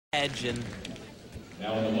edge. And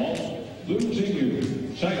now in the vault, Liu,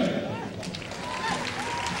 China.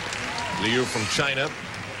 Liu from China.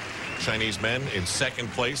 Chinese men in second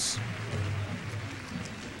place.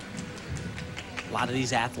 A lot of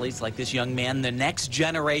these athletes, like this young man, the next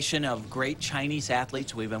generation of great Chinese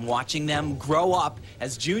athletes. We've been watching them grow up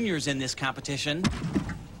as juniors in this competition.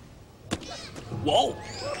 Whoa!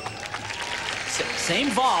 Same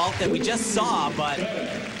vault that we just saw, but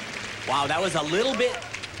wow, that was a little bit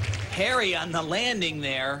hairy on the landing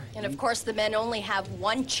there. And of course, the men only have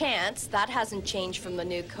one chance. That hasn't changed from the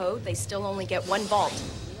new code. They still only get one vault.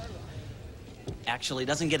 Actually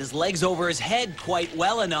doesn't get his legs over his head quite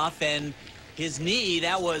well enough, and his knee,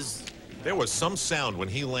 that was... There was some sound when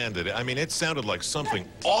he landed. I mean, it sounded like something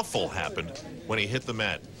awful happened when he hit the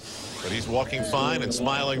mat. But he's walking fine and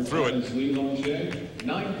smiling through it.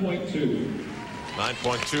 9.2.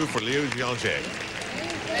 9.2 for Liu Yongjae.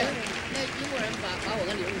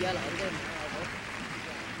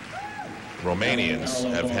 Romanians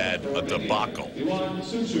have had a debacle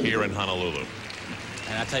here in Honolulu.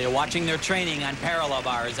 And I tell you, watching their training on parallel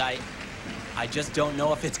bars, I just don't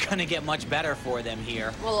know if it's going to get much better for them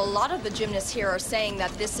here. Well, a lot of the gymnasts here are saying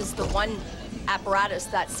that this is the one apparatus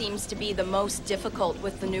that seems to be the most difficult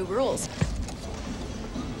with the new rules.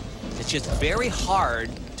 It's just very hard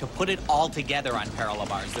to put it all together on parallel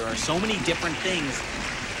bars. There are so many different things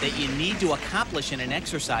that you need to accomplish in an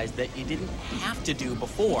exercise that you didn't have to do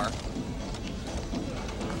before.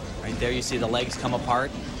 Right there, you see the legs come apart.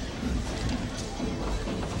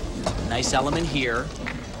 Nice element here.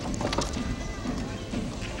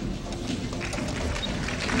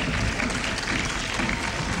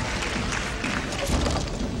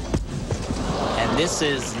 And this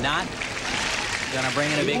is not going to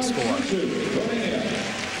bring in a big score.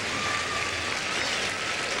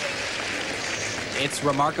 It's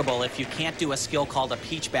remarkable if you can't do a skill called a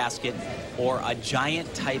peach basket or a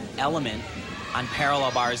giant type element on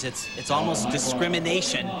parallel bars. It's almost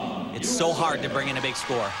discrimination. It's so hard to bring in a big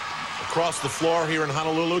score. Across the floor here in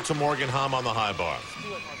Honolulu to Morgan Hamm on the high bar.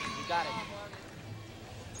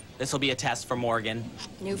 This will be a test for Morgan.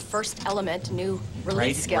 New first element, new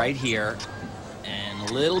release skill. Right here. And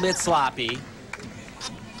a little bit sloppy.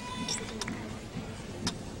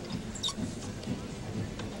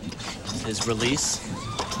 His release.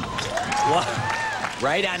 Whoa.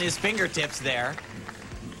 Right on his fingertips there.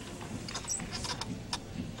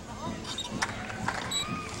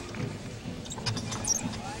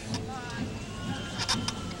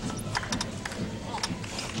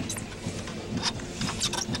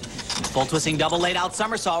 Full twisting double laid out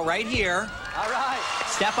somersault right here. All right.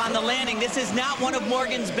 Step on the landing. This is not one of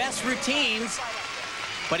Morgan's best routines,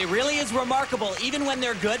 but it really is remarkable. Even when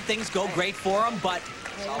they're good, things go great for them, but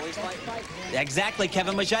always fight, fight. Exactly.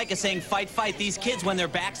 Kevin Majika saying fight, fight. These kids, when their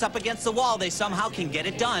back's up against the wall, they somehow can get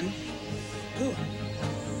it done.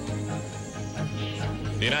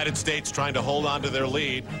 The United States trying to hold on to their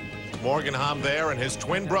lead. Morgan Hamm there and his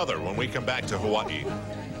twin brother when we come back to Hawaii.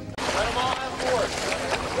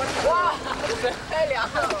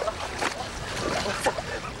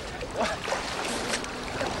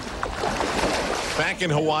 Back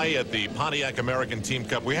in Hawaii at the Pontiac American Team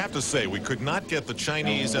Cup, we have to say we could not get the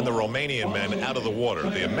Chinese and the Romanian men out of the water.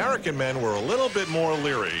 The American men were a little bit more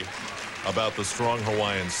leery about the strong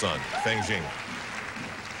Hawaiian sun. Feng Jing.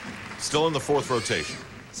 Still in the fourth rotation.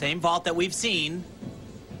 Same vault that we've seen.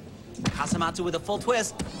 Kasamatsu with a full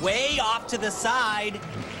twist. Way off to the side.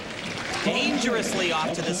 Dangerously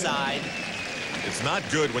off to the side. It's not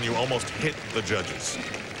good when you almost hit the judges.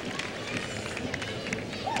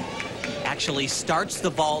 Actually starts the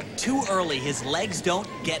vault too early. His legs don't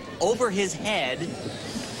get over his head.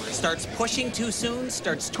 Starts pushing too soon,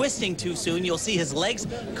 starts twisting too soon. You'll see his legs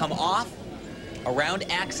come off around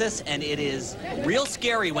axis, and it is real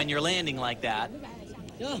scary when you're landing like that.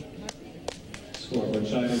 Score for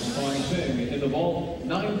China's Fang Ting in the vault,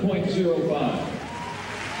 9.05.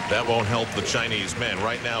 That won't help the Chinese men.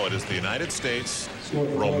 Right now it is the United States,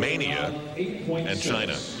 Romania, and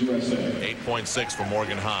China. 8.6 for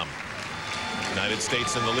Morgan Hamm. United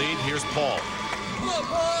States in the lead. Here's Paul.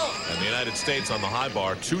 And the United States on the high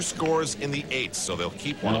bar, 2 scores in the 8s, so they'll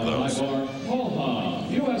keep one of those. Paul,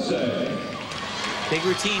 USA. Big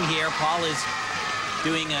routine here. Paul is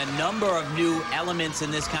doing a number of new elements in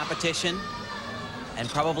this competition, and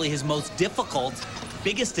probably his most difficult,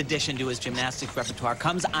 biggest addition to his gymnastics repertoire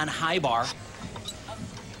comes on high bar.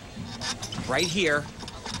 Right here.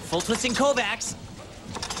 Full twisting Kovacs.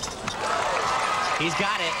 He's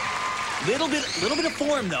got it. Little bit of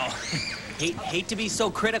form though. hate to be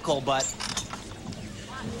so critical, but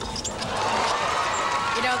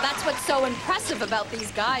You know, that's That's what's so impressive about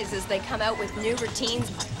these guys is they come out with new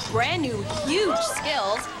routines, brand new, huge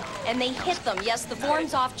skills, and they hit them. Yes, the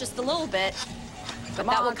form's off just a little bit, but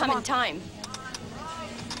that will come in time.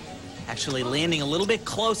 Actually landing a little bit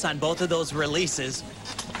close on both of those releases.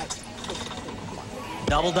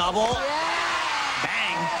 Double-double.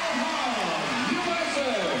 Bang.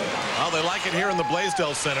 Well, they like it here in the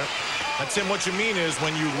Blaisdell Center. Tim, what you mean is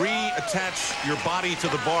when you reattach your body to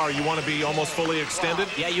the bar, you want to be almost fully extended?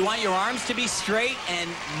 Yeah, you want your arms to be straight, and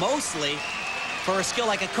mostly, for a skill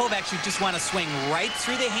like a Kovacs, you just want to swing right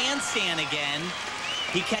through the handstand again.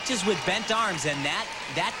 He catches with bent arms, and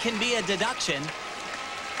that can be a deduction.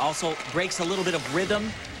 Also breaks a little bit of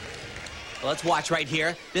rhythm. Let's watch right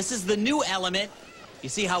here. This is the new element. You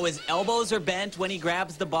see how his elbows are bent when he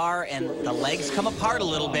grabs the bar, and the legs come apart a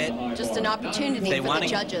little bit. Just an opportunity for the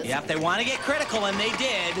judges. Yeah, if they want to get critical, and they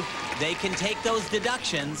did, they can take those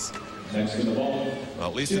deductions. Next to the ball. Well,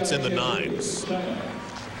 at least it's in the 9s.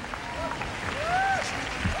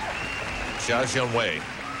 Xia Jianwei.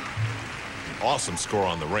 Awesome score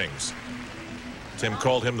on the rings. Tim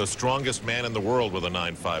called him the strongest man in the world with a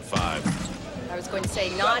 9.55. I was going to say,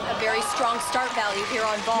 not a very strong start value here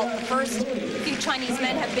on vault. The first few Chinese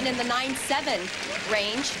men have been in the 9.7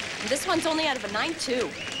 range. And this one's only out of a 9.2.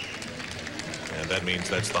 And that means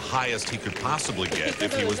that's the highest he could possibly get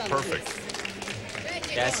if he was perfect.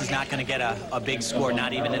 Yeah, this is not going to get a big score,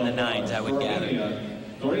 not even in the 9s, I would gather.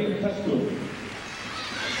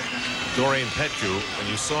 Dorian Petcu, and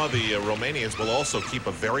you saw the Romanians will also keep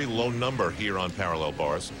a very low number here on parallel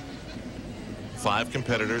bars. 5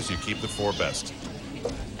 competitors, you keep the 4 best.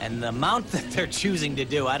 And the amount that they're choosing to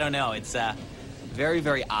do, I don't know. It's very,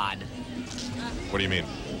 very odd. What do you mean?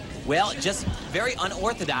 Well, just very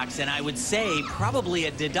unorthodox, and I would say probably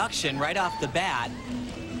a deduction right off the bat.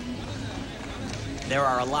 There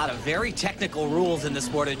are a lot of very technical rules in the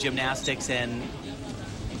sport of gymnastics, and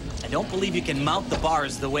I don't believe you can mount the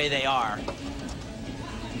bars the way they are.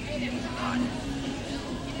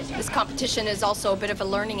 This competition is also a bit of a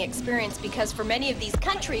learning experience because for many of these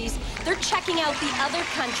countries, they're checking out the other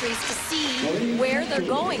countries to see where they're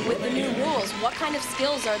going with the new rules. What kind of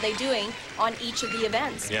skills are they doing on each of the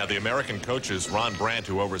events? Yeah, the American coaches, Ron Brandt,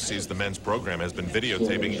 who oversees the men's program, has been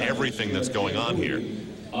videotaping everything that's going on here.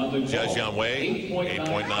 Xia Jianwei,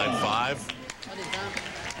 8.95.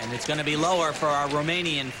 And it's going to be lower for our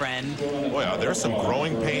Romanian friend. Boy, are there some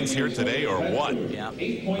growing pains here today or what? Yeah.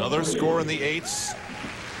 Another score in the 8s.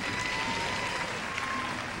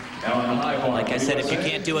 Like I said, if you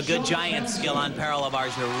can't do a good giant skill on parallel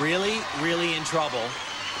bars, you're really, really in trouble.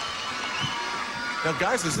 Now,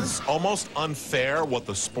 guys, is this almost unfair what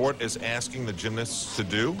the sport is asking the gymnasts to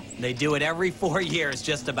do? They do it every 4 years,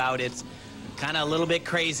 just about. It's kind of a little bit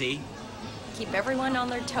crazy. Keep everyone on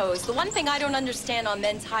their toes. The one thing I don't understand on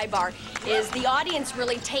men's high bar is the audience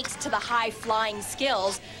really takes to the high-flying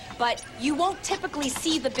skills, but you won't typically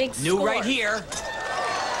see the big scores. New right here.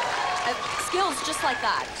 Skills just like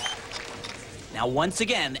that. Now, once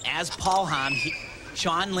again, as Paul Ham,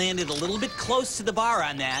 Sean landed a little bit close to the bar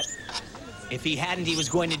on that. If he hadn't, he was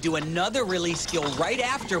going to do another release skill right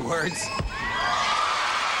afterwards.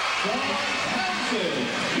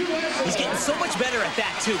 He's getting so much better at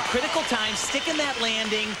that, too. Critical time, sticking that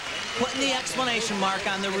landing, putting the exclamation mark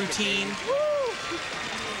on the routine.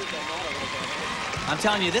 I'm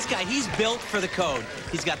telling you, this guy, he's built for the code.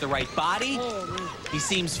 He's got the right body. He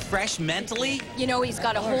seems fresh mentally. You know, he's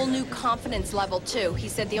got a whole new confidence level, too. He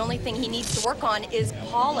said the only thing he needs to work on is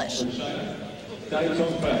polish.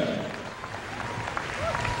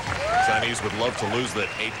 Chinese would love to lose that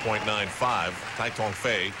 8.95. Tai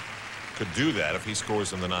Tongfei could do that if he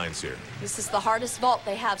scores in the 9s here. This is the hardest vault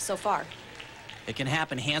they have so far. It can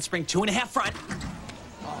happen. Handspring, 2.5 front.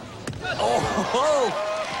 Oh!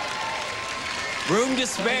 Room to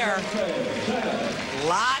spare.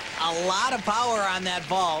 A lot of power on that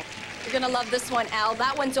vault. You're gonna love this one, Al.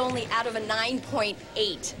 That one's only out of a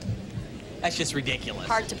 9.8. That's just ridiculous.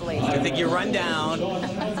 Hard to believe. I think you run down,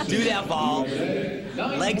 do that vault,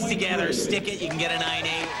 legs together, stick it, you can get a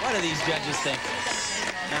 9.8. What do these judges think?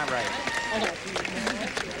 Not right.